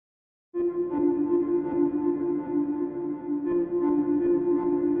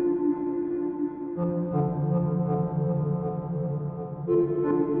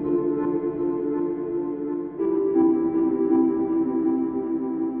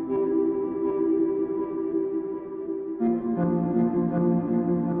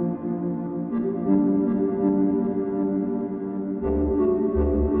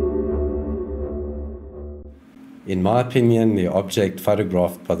In my opinion, the object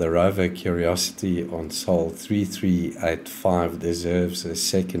photographed by the Rover Curiosity on Sol 3385 deserves a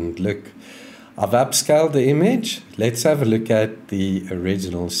second look. I've upscaled the image. Let's have a look at the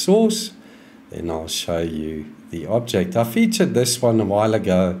original source, then I'll show you the object. I featured this one a while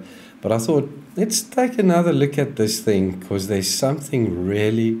ago, but I thought, let's take another look at this thing because there's something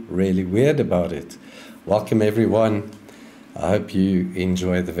really, really weird about it. Welcome everyone. I hope you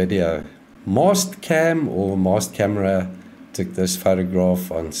enjoy the video. Mastcam or Mast Camera took this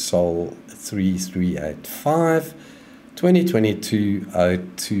photograph on Sol 3385,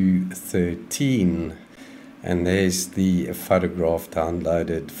 2022-02-13, and there's the photograph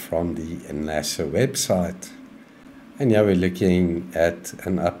downloaded from the NASA website. And here we're looking at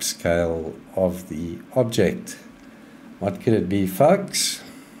an upscale of the object. What could it be, folks?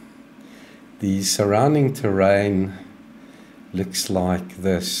 The surrounding terrain looks like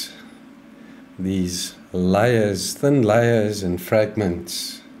this. These layers, thin layers and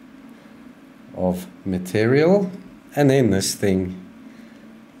fragments of material, and then this thing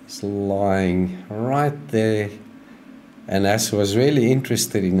is lying right there. And Asa was really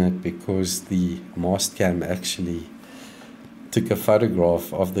interested in it because the Mastcam actually took a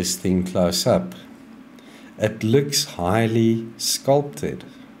photograph of this thing close up. It looks highly sculpted.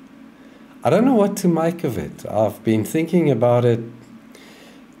 I don't know what to make of it. I've been thinking about it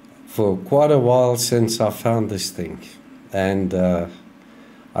for quite a while since I found this thing, and I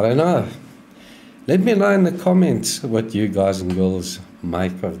don't know. Let me know in the comments what you guys and girls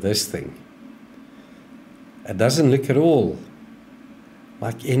make of this thing. It doesn't look at all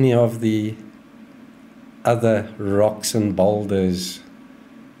like any of the other rocks and boulders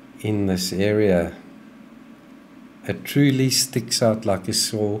in this area. It truly sticks out like a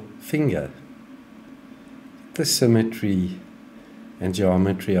sore finger. The symmetry and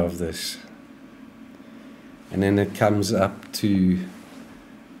geometry of this, and then it comes up to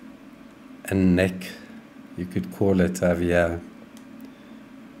a neck, you could call it over here,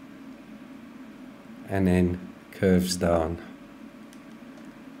 and then curves down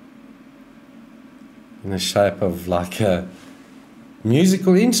in the shape of like a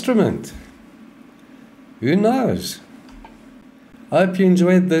musical instrument. Who knows? I hope you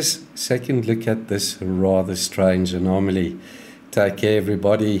enjoyed this second look at this rather strange anomaly. Take care,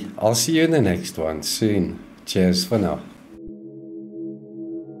 everybody. I'll see you in the next one soon. Cheers for now.